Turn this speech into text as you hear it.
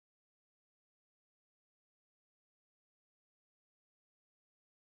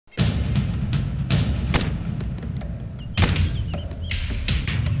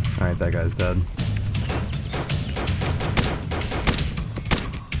Alright, that guy's dead.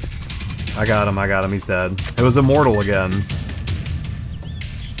 I got him, he's dead. It was Immortal again.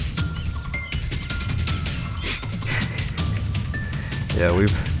 Yeah, we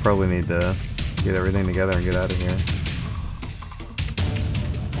probably need to get everything together and get out of here.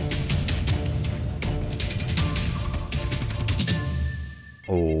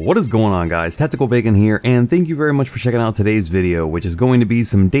 What is going on, guys? Tactical Bacon here, and thank you very much for checking out today's video, which is going to be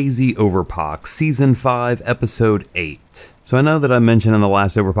some DayZ Overpoch Season 5, Episode 8. So I know that I mentioned in the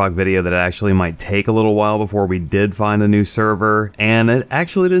last Overpoch video that it actually might take a little while before we did find a new server, and it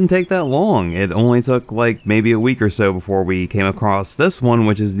actually didn't take that long. It only took like maybe a week or so before we came across this one,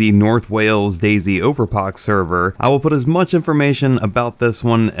 which is the North Wales DayZ Overpoch server. I will put as much information about this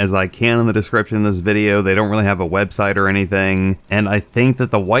one as I can in the description of this video. They don't really have a website or anything, and I think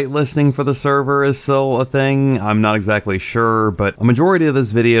that the whitelisting for the server is still a thing. I'm not exactly sure, but a majority of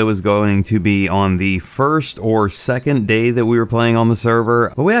this video is going to be on the first or second day that we were playing on the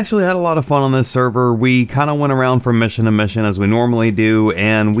server. But we actually had a lot of fun on this server. We kind of went around from mission to mission as we normally do,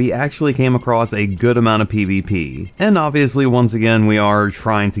 and we actually came across a good amount of PvP. And obviously, once again, we are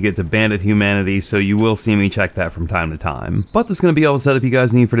trying to get to Bandit Humanity, so you will see me check that from time to time. But that's going to be all the setup you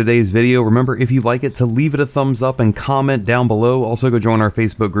guys need for today's video. Remember, if you like it, to leave it a thumbs up and comment down below. Also, go join our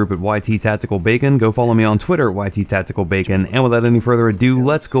Facebook group at YT Tactical Bacon. Go follow me on Twitter at YT Tactical Bacon. And without any further ado,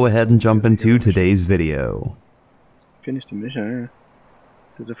 let's go ahead and jump into today's video. Finished the mission, yeah.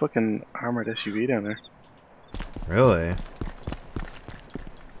 There's a fucking armored SUV down there. Really?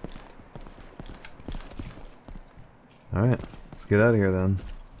 Alright, let's get out of here then.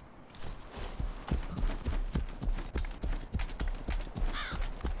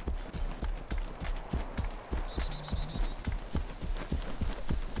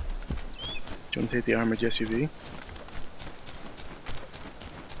 Do you want to take the armored SUV?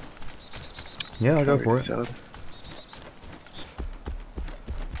 Yeah, I'll go for it.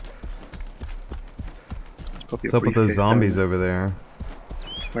 What's up with those zombies over there?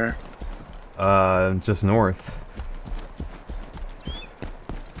 Where? Just north.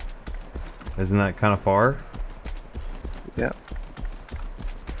 Isn't that kind of far? Yeah.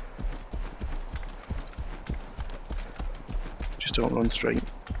 Just don't run straight.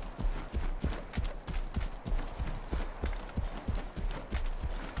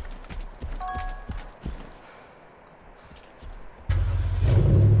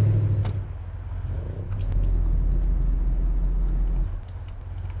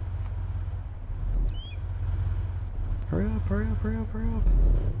 Hurry up, hurry up, hurry up, hurry up.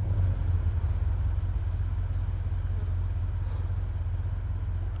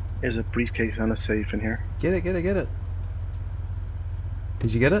 There's a briefcase and a safe in here. Get it, get it, get it.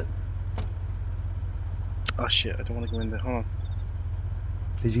 Did you get it? Oh shit, I don't want to go in there. Hold on.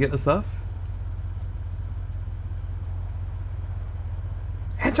 Did you get the stuff?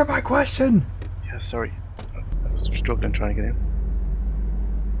 Answer my question! Yeah, sorry. I was struggling trying to get in.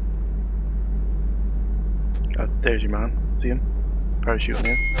 Oh, there's your man. See him? Parachuting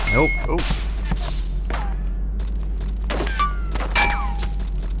in. Nope. Oh.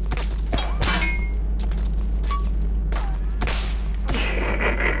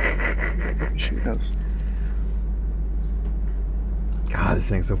 Shoot us. God, this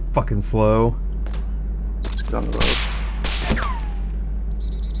thing's so fucking slow. Let's get on the road.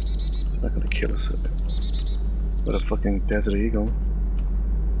 It's not gonna kill us. What a fucking Desert Eagle.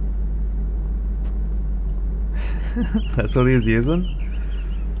 That's what he's using?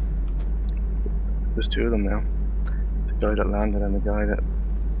 There's two of them now. The guy that landed and the guy that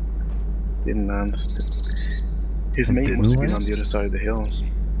didn't land. His mate must have been on the other side of the hill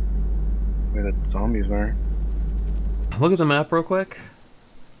where the zombies were. Look at the map real quick.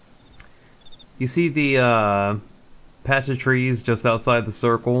 You see the patch of trees just outside the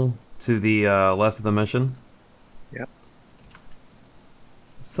circle to the left of the mission? Yep.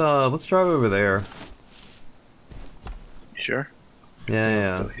 Let's drive over there. Sure?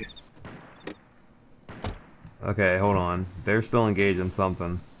 Yeah. Okay, hold on. They're still engaged in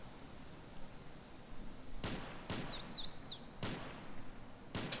something.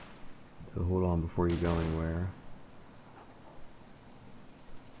 So hold on before you go anywhere.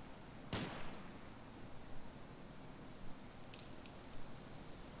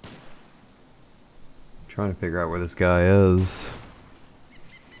 Trying to figure out where this guy is.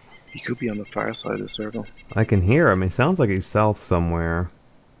 He could be on the far side of the circle. I can hear him. He sounds like he's south somewhere.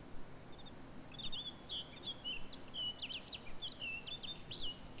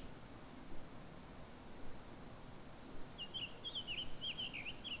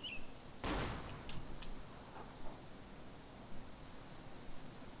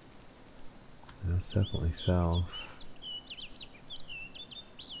 It's definitely south.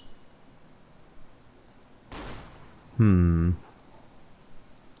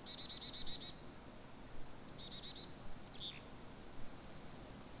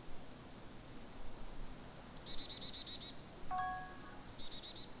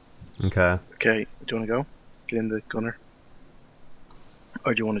 Okay. Okay, do you want to go? Get in the gunner?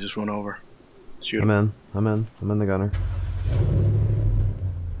 Or do you want to just run over? Shoot him. I'm in the gunner.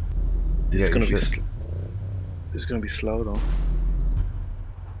 This is gonna be slow though.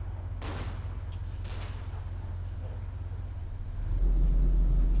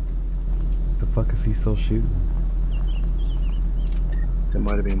 The fuck is he still shooting? There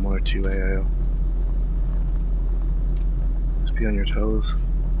might have been one or two AIO. Just be on your toes.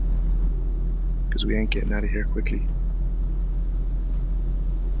 Because we ain't getting out of here quickly.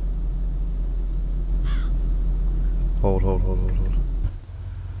 Hold.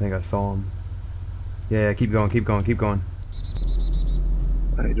 I think I saw him. Yeah, keep going.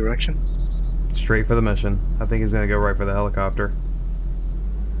 Any direction? Straight for the mission. I think he's gonna go right for the helicopter.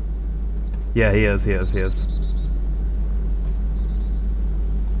 Yeah, he is.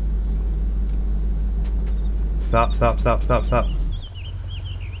 Stop.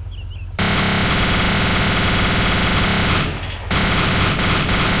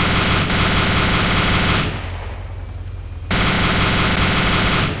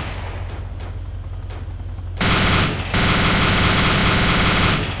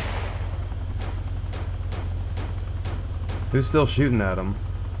 Who's still shooting at him?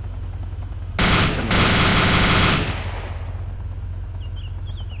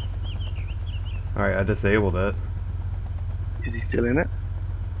 Alright, I disabled it. Is he still in it?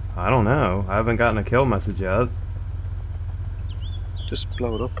 I don't know. I haven't gotten a kill message yet. Just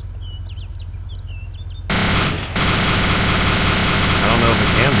blow it up. I don't know if it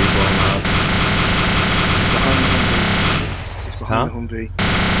can be blown up. He's behind the Humvee.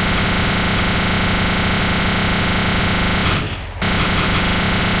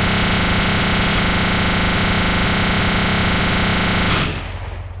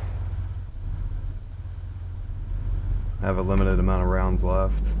 I have a limited amount of rounds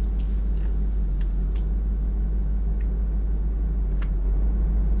left.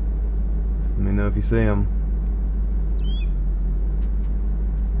 Let me know if you see him.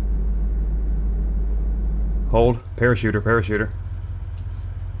 Hold. Parachuter.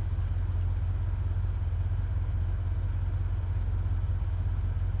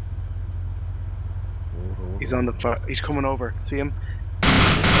 He's on the far. He's coming over. See him?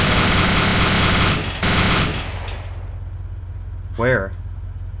 Where?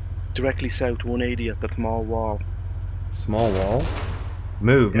 Directly south, 180 at the small wall. Small wall?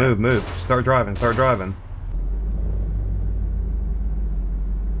 Move. Start driving. Beside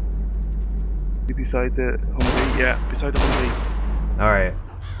the Humvee? Yeah, beside the Humvee. Alright.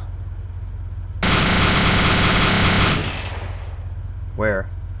 Where?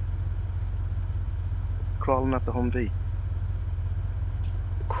 Crawling at the Humvee.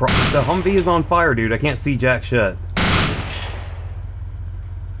 The Humvee is on fire, dude. I can't see jack shit.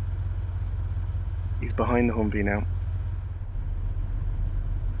 He's behind the Humvee now.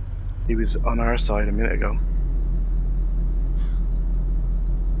 He was on our side a minute ago.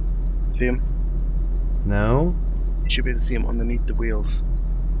 See him? No? You should be able to see him underneath the wheels.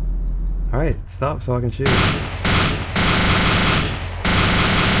 Alright, stop so I can shoot.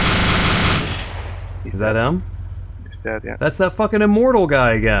 Is that him? He's dead, yeah. That's that fucking immortal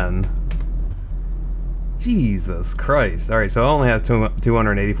guy again. Jesus Christ. Alright, so I only have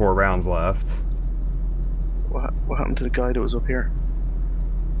 284 rounds left. What happened to the guy that was up here?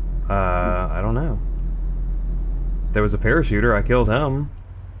 I don't know. There was a parachuter, I killed him.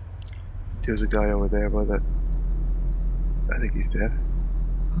 There's a guy over there by that. I think he's dead.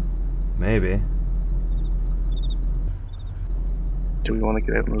 Maybe. Do we want to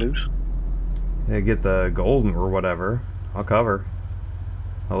get out and loot? Yeah, get the gold or whatever. I'll cover.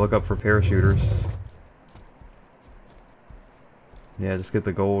 I'll look up for parachuters. Yeah, just get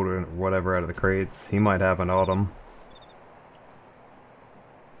the gold or whatever out of the crates. He might have an autumn.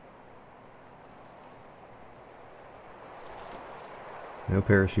 No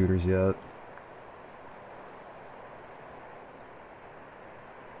parachuters yet.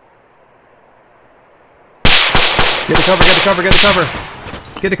 Get the cover, get the cover, get the cover!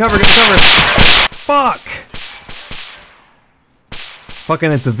 Get the cover, get the cover! Fuck!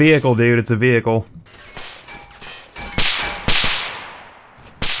 Fucking, it's a vehicle, dude, it's a vehicle.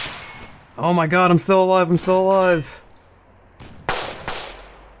 Oh my god, I'm still alive, I'm still alive!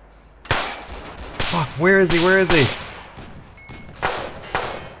 Fuck, where is he, where is he?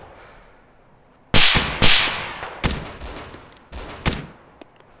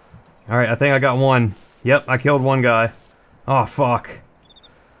 Alright, I think I got one. Yep, I killed one guy. Oh, fuck.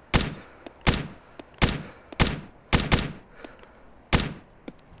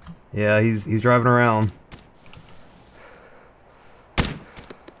 Yeah, he's driving around.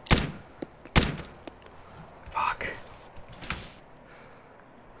 Fuck.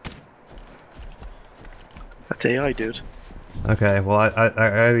 That's AI, dude. Okay, well I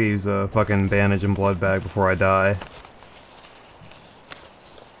gotta use a fucking bandage and blood bag before I die.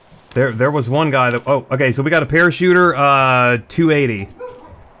 There was one guy that, oh, okay, so we got a parachuter, 280.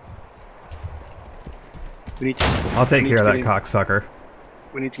 I'll take care of that cocksucker.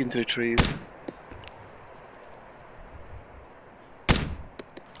 We need to get into the trees.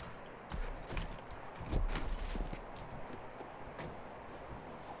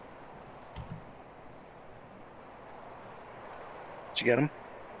 Did you get him?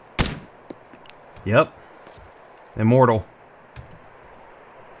 Yep. Immortal.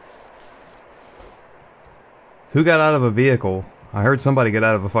 Who got out of a vehicle? I heard somebody get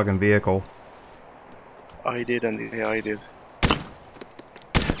out of a fucking vehicle. I did, and the AI did.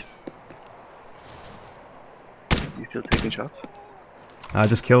 You still taking shots? I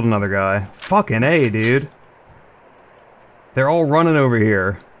just killed another guy. Fucking A, dude. They're all running over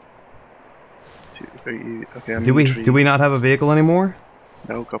here. Okay, do we not have a vehicle anymore?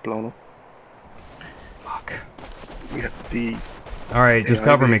 No, got blown up. Fuck. We have the Alright, just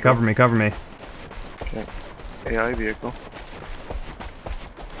cover me, cover me, cover me. Okay. AI vehicle.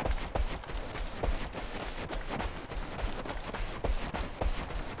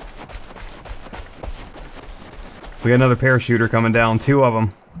 We got another parachuter coming down, 2 of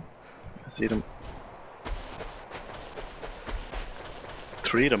them. I see them.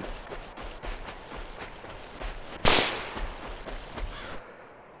 3 of them.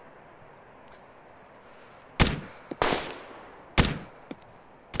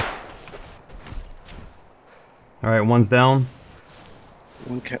 Alright, one's down.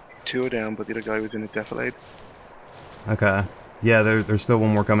 2 are down, but the other guy was in a defilade. Okay. Yeah, there's still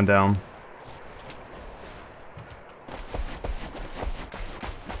one more coming down.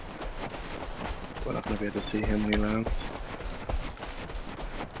 We're not going to be able to see him when he lands.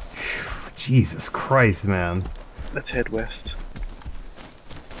 Jesus Christ, man. Let's head west.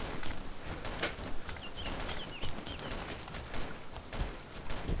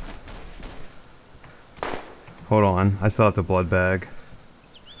 Hold on, I still have to blood bag.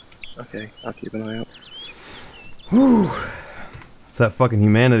 Okay, I'll keep an eye out. Whew. What's that fucking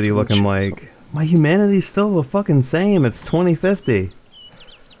humanity looking like? My humanity's still the fucking same, it's 2050.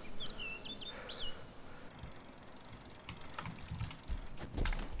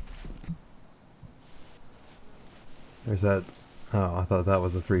 There's that. Oh, I thought that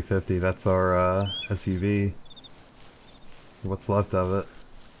was a 350. That's our SUV. What's left of it?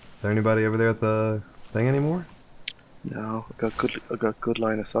 Is there anybody over there at the thing anymore? No, I got good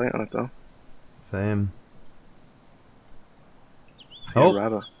line of sight on it though. Same. Oh,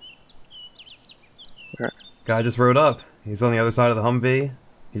 rather. Where? Guy just rode up. He's on the other side of the Humvee.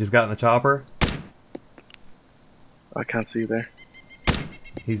 He just got in the chopper. I can't see you there.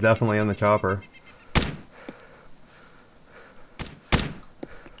 He's definitely on the chopper.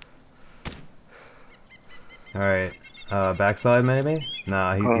 Alright, backside maybe?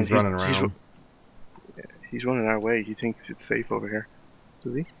 Nah, he's running around. He's running our way. He thinks it's safe over here.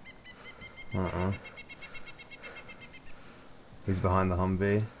 Does he? He's behind the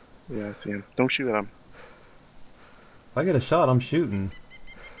Humvee. Yeah, I see him. Don't shoot at him. If I get a shot, I'm shooting.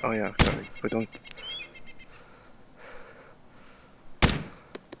 Oh yeah, sorry, but don't.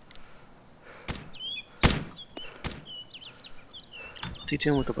 What's he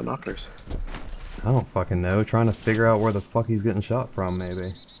doing with the binoculars? I don't fucking know. Trying to figure out where the fuck he's getting shot from,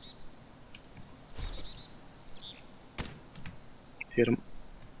 maybe. Hit him.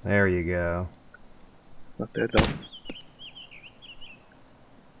 There you go. Not dead though.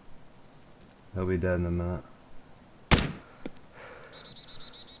 He'll be dead in a minute.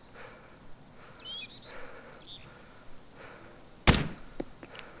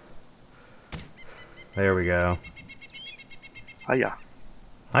 There we go. Hiya.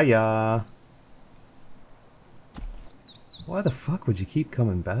 Hiya. Why the fuck would you keep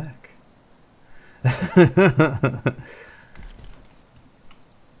coming back?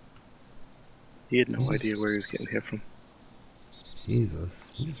 He had no idea where he was getting hit from. Jesus,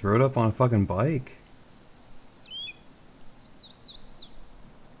 he just rode up on a fucking bike.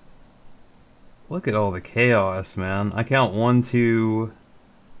 Look at all the chaos, man. I count 1, 2...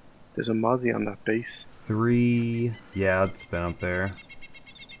 There's a Mozzie on that base. 3... Yeah, it's been up there.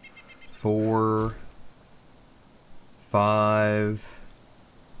 4... 5...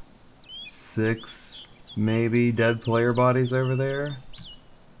 6 maybe dead player bodies over there.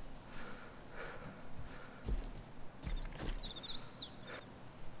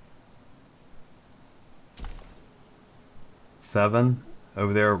 Seven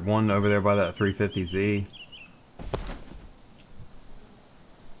over there, one over there by that 350Z.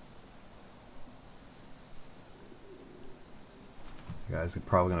 You guys are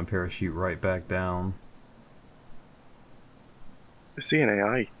probably gonna parachute right back down. I see an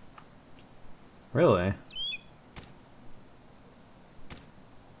AI. Really?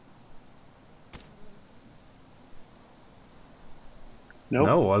 Nope.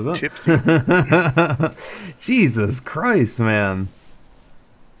 No, it wasn't. Gypsy. Jesus Christ, man.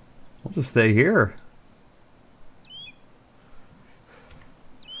 I'll just stay here.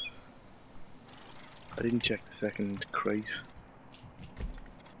 I didn't check the second crate.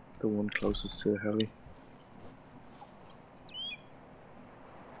 The one closest to the heli.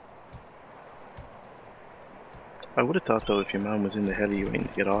 I would have thought though if your man was in the heli waiting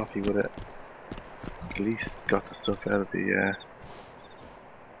to get off, he would have at least got the stuff out of the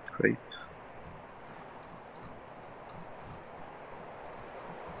crate.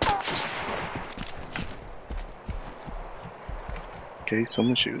 Okay,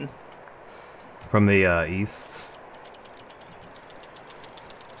 someone's shooting. From the east.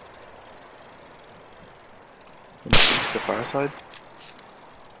 From the east, the far side.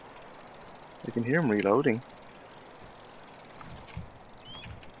 I can hear him reloading.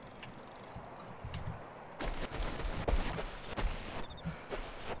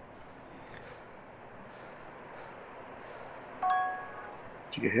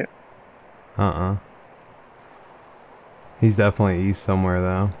 Did you get hit? He's definitely east somewhere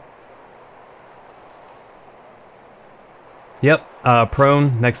though. Yep,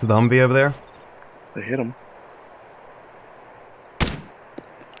 prone next to the Humvee over there. I hit him.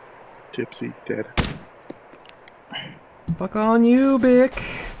 Gypsy dead. Fuck on you, Bick.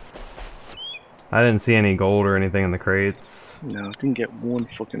 I didn't see any gold or anything in the crates. No, I didn't get one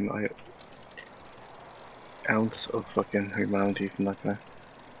fucking ounce of fucking humanity from that guy.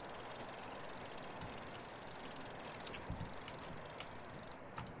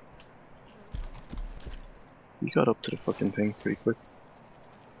 He got up to the fucking thing pretty quick.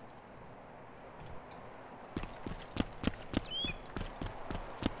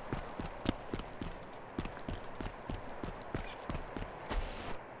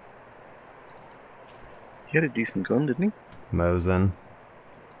 He had a decent gun, didn't he? Mosin.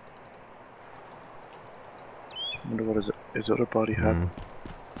 I wonder what his other body had.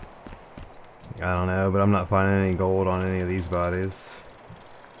 I don't know, but I'm not finding any gold on any of these bodies.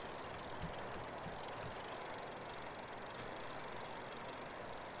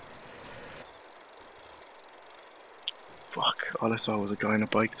 Fuck, all I saw was a guy on a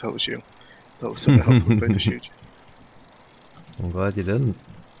bike. That was you. That was someone else who was trying to shoot you. I'm glad you didn't.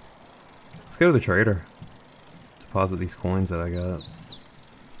 Let's go to the trader. Deposit these coins that I got.